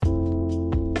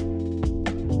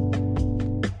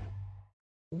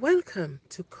Welcome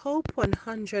to Cope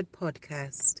 100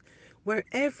 Podcast, where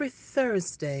every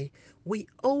Thursday we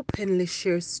openly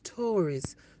share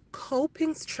stories,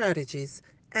 coping strategies,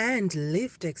 and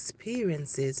lived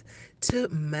experiences to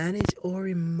manage our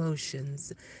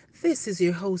emotions. This is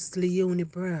your host, Leonie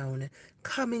Brown,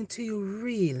 coming to you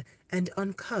real and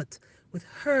uncut with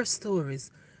her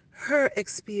stories, her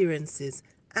experiences,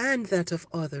 and that of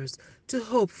others to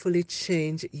hopefully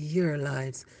change your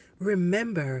lives.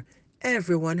 Remember,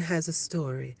 everyone has a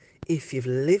story. If you've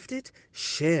lived it,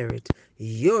 share it.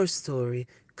 Your story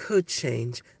could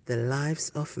change the lives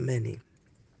of many.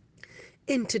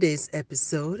 In today's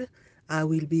episode, I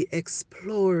will be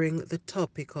exploring the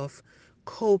topic of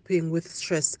coping with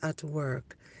stress at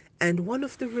work. And one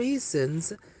of the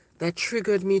reasons that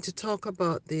triggered me to talk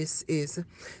about this is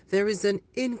there is an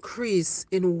increase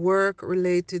in work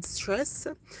related stress.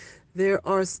 There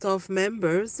are staff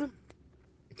members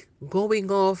going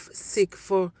off sick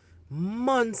for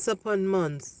months upon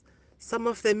months, some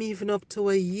of them even up to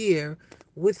a year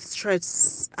with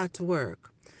stress at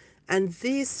work. And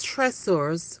these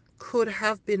stressors could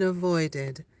have been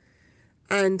avoided.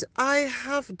 And I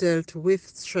have dealt with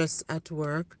stress at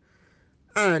work,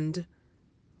 and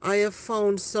I have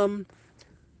found some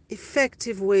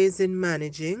effective ways in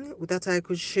managing that I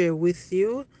could share with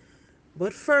you.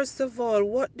 But first of all,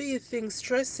 what do you think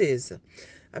stress is?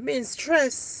 I mean,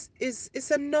 stress is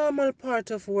a normal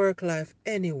part of work life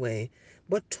anyway,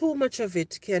 but too much of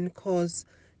it can cause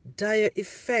dire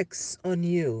effects on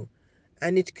you.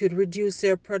 And it could reduce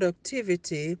your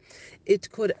productivity.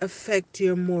 It could affect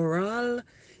your morale,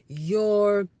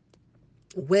 your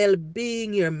well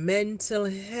being, your mental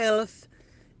health,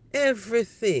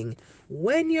 everything.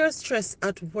 When you're stressed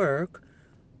at work,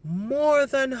 more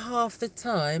than half the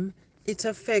time, it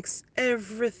affects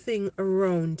everything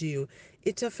around you.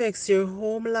 It affects your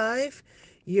home life,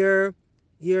 your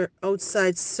your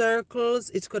outside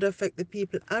circles. It could affect the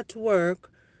people at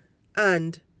work,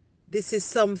 and this is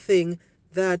something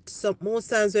that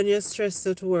most times when you're stressed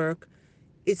at work,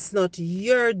 it's not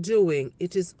your doing,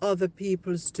 it is other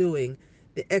people's doing.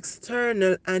 The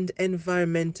external and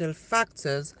environmental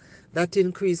factors that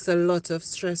increase a lot of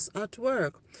stress at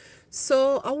work.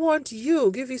 So I want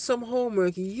you, give you some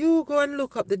homework. You go and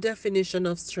look up the definition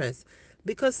of stress,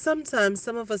 because sometimes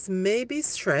some of us may be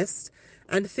stressed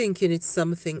and thinking it's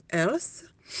something else.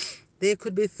 They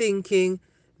could be thinking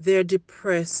they're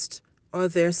depressed or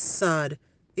they're sad.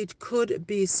 It could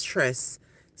be stress.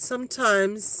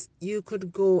 Sometimes you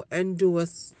could go and do a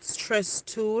stress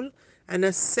tool and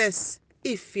assess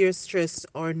if you're stressed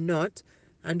or not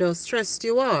and how stressed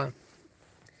you are.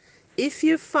 If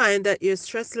you find that your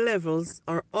stress levels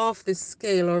are off the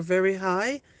scale or very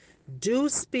high, do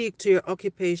speak to your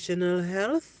occupational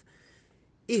health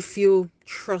if you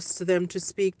trust them to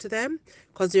speak to them,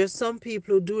 because there are some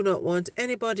people who do not want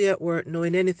anybody at work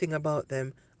knowing anything about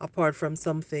them apart from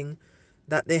something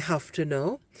that they have to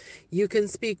know. You can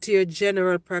speak to your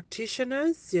general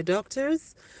practitioners, your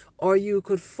doctors, or you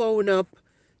could phone up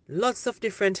lots of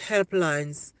different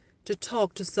helplines to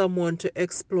talk to someone to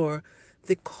explore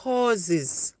the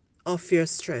causes of your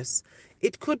stress.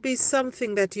 It could be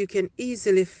something that you can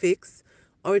easily fix,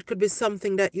 or it could be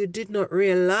something that you did not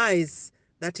realize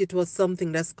that it was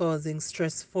something that's causing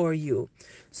stress for you.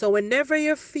 So whenever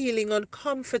you're feeling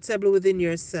uncomfortable within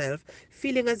yourself,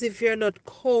 feeling as if you're not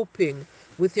coping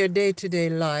with your day-to-day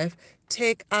life,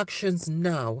 take actions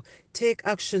now. Take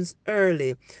actions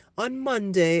early. On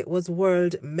Monday was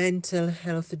World Mental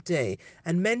Health Day,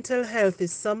 and mental health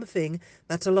is something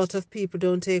that a lot of people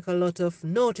don't take a lot of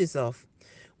notice of.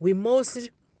 We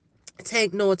mostly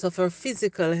take note of our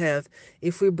physical health.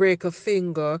 If we break a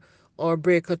finger or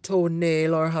break a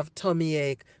toenail or have tummy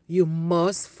ache, you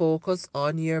must focus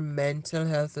on your mental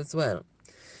health as well.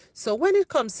 So when it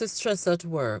comes to stress at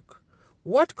work,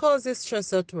 what causes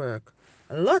stress at work?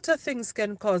 A lot of things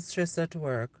can cause stress at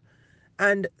work.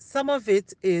 And some of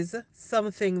it is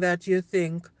something that you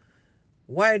think,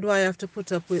 why do I have to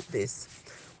put up with this?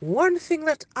 One thing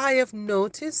that I have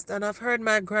noticed, and I've heard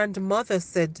my grandmother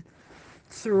said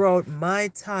throughout my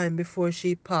time before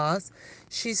she passed,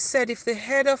 she said if the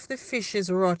head of the fish is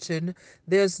rotten,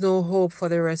 there's no hope for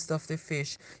the rest of the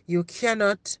fish. You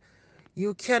cannot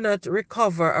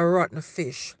recover a rotten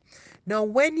fish. Now,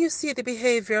 when you see the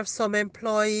behavior of some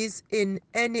employees in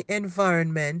any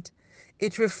environment,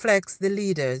 it reflects the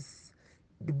leaders.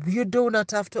 You do not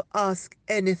have to ask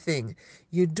anything.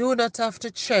 You do not have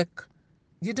to check.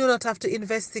 You do not have to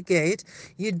investigate.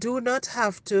 You do not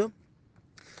have to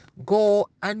go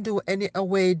and do any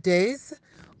away days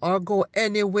or go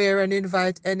anywhere and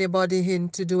invite anybody in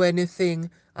to do anything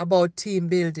about team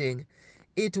building.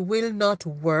 it will not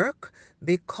work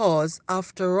because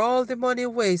after all the money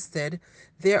wasted,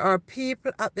 there are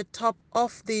people at the top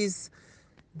of these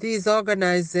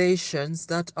organizations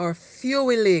that are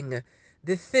fueling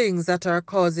the things that are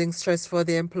causing stress for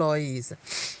the employees.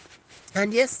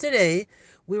 And yesterday,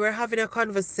 we were having a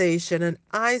conversation, and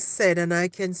I said, and I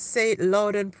can say it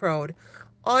loud and proud,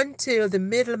 until the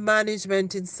middle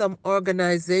management in some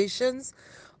organizations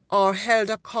are held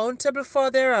accountable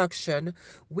for their action,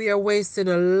 we are wasting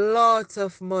a lot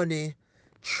of money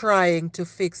trying to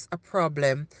fix a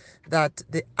problem that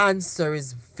the answer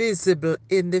is visible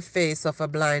in the face of a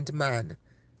blind man.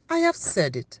 I have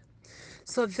said it.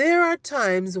 So there are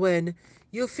times when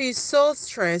you feel so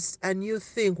stressed and you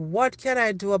think, what can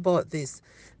I do about this?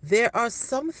 There are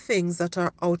some things that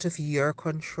are out of your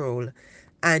control,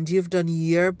 and you've done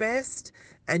your best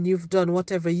and you've done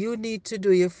whatever you need to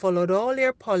do. You've followed all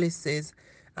your policies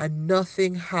and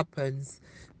nothing happens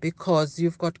because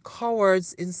you've got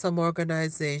cowards in some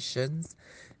organizations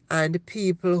and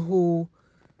people who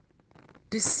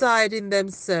decide in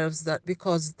themselves that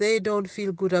because they don't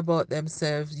feel good about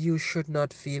themselves, you should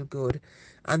not feel good.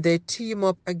 And they team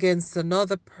up against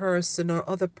another person or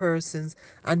other persons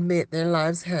and make their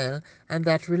lives hell. And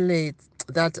that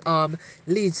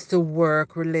leads to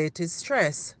work related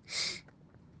stress.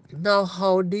 Now,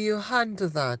 how do you handle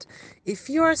that? If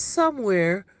you are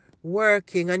somewhere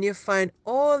working and you find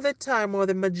all the time or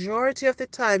the majority of the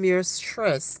time you're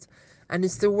stressed and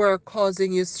it's the work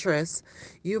causing you stress,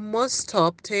 you must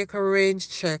stop, take a range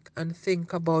check, and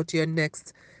think about your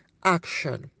next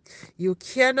action. You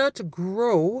cannot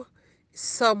grow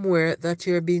somewhere that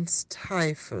you're being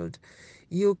stifled.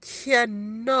 You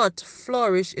cannot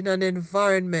flourish in an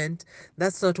environment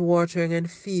that's not watering and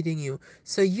feeding you.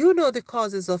 So you know the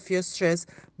causes of your stress,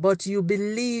 but you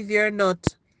believe you're not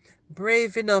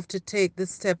brave enough to take the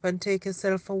step and take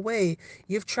yourself away.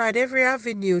 You've tried every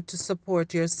avenue to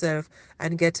support yourself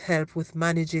and get help with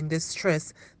managing the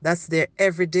stress that's there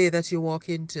every day that you walk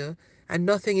into, and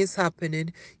nothing is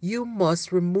happening. You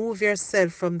must remove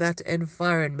yourself from that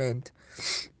environment.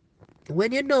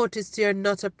 When you notice you're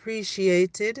not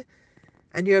appreciated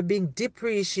and you're being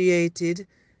depreciated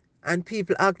and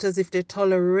people act as if they're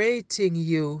tolerating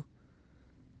you,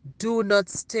 do not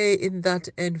stay in that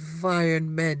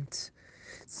environment.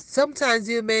 Sometimes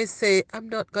you may say, I'm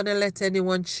not going to let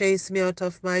anyone chase me out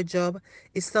of my job.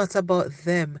 It's not about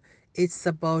them. It's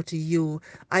about you.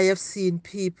 I have seen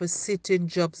people sit in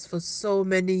jobs for so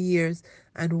many years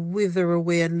and wither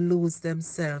away and lose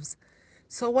themselves.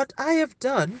 So what I have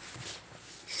done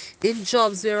in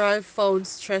jobs where I've found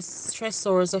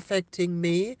stressors affecting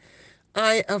me,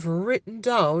 I have written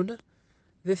down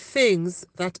the things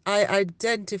that I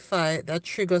identify that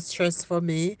trigger stress for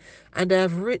me, and I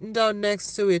have written down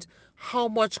next to it how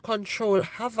much control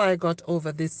have I got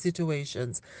over these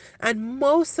situations. And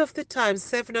most of the time,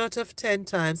 7 out of 10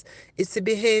 times, it's the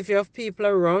behavior of people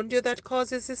around you that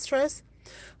causes the stress.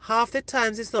 Half the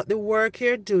times it's not the work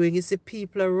you're doing, it's the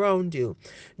people around you.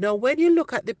 Now, when you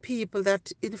look at the people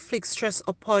that inflict stress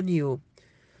upon you,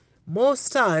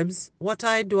 most times what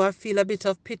I do, I feel a bit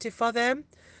of pity for them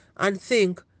and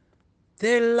think,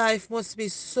 their life must be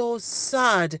so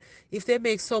sad if they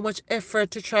make so much effort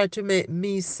to try to make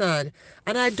me sad.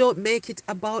 And I don't make it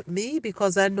about me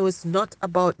because I know it's not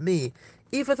about me.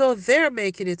 Even though they're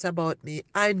making it about me,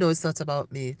 I know it's not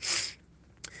about me.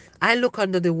 I look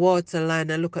under the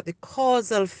waterline and look at the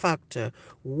causal factor.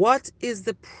 What is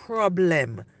the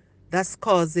problem that's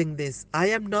causing this? I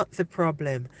am not the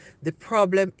problem. The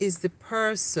problem is the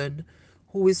person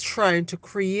who is trying to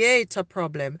create a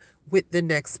problem with the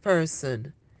next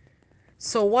person.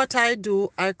 So what I do,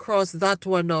 I cross that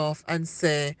one off and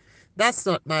say, that's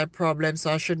not my problem,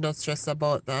 so I should not stress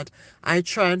about that. I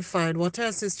try and find what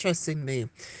else is stressing me.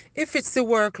 If it's the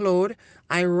workload,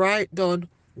 I write down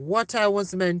what I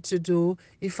was meant to do.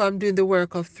 If I'm doing the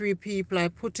work of 3 people, I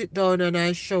put it down and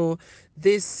I show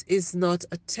this is not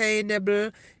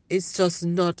attainable. It's just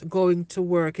not going to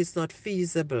work. It's not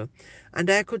feasible. And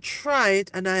I could try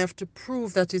it and I have to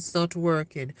prove that it's not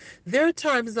working. There are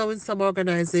times now in some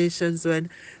organizations when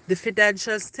the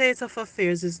financial state of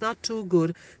affairs is not too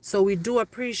good. So we do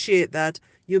appreciate that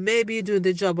you may be doing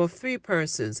the job of 3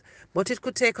 persons, but it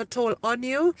could take a toll on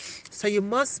you. So you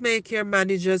must make your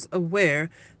managers aware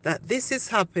that this is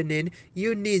happening.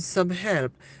 You need some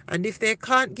help. And if they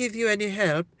can't give you any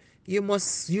help, you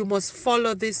must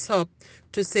follow this up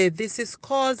to say this is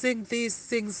causing these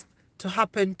things to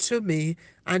happen to me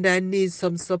and I need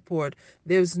some support.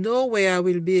 There's no way I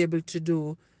will be able to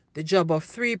do the job of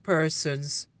 3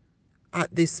 persons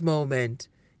at this moment.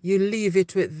 You leave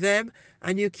it with them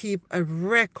and you keep a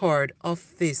record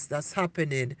of this that's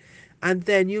happening. And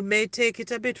then you may take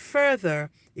it a bit further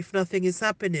if nothing is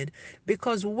happening.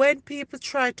 Because when people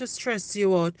try to stress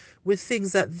you out with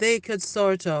things that they could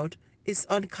sort out, it's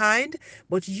unkind,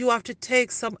 but you have to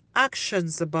take some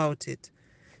actions about it.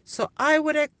 So I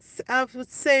would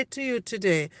say to you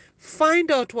today,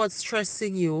 find out what's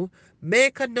stressing you,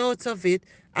 make a note of it,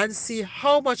 and see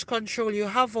how much control you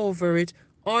have over it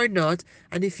or not.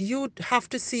 And if you have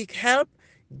to seek help,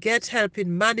 get help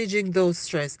in managing those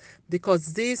stress,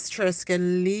 because these stress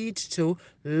can lead to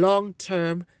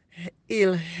long-term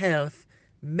ill health,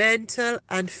 mental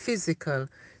and physical.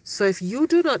 So if you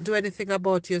do not do anything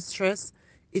about your stress,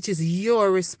 it is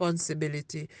your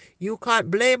responsibility. You can't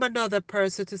blame another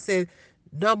person to say,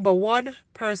 number one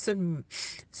person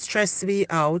stressed me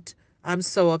out. I'm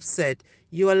so upset.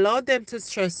 You allowed them to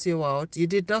stress you out. You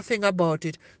did nothing about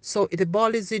it. So the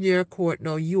ball is in your court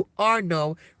now. You are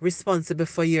now responsible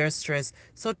for your stress.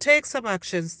 So take some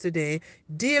actions today.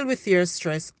 Deal with your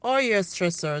stress or your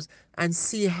stressors and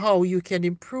see how you can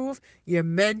improve your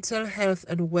mental health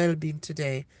and well being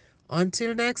today.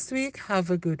 Until next week, have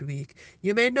a good week.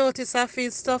 You may notice I feel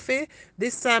stuffy.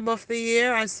 This time of the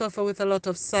year, I suffer with a lot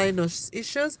of sinus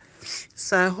issues.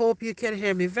 So I hope you can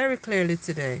hear me very clearly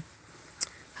today.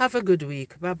 Have a good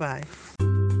week. Bye bye.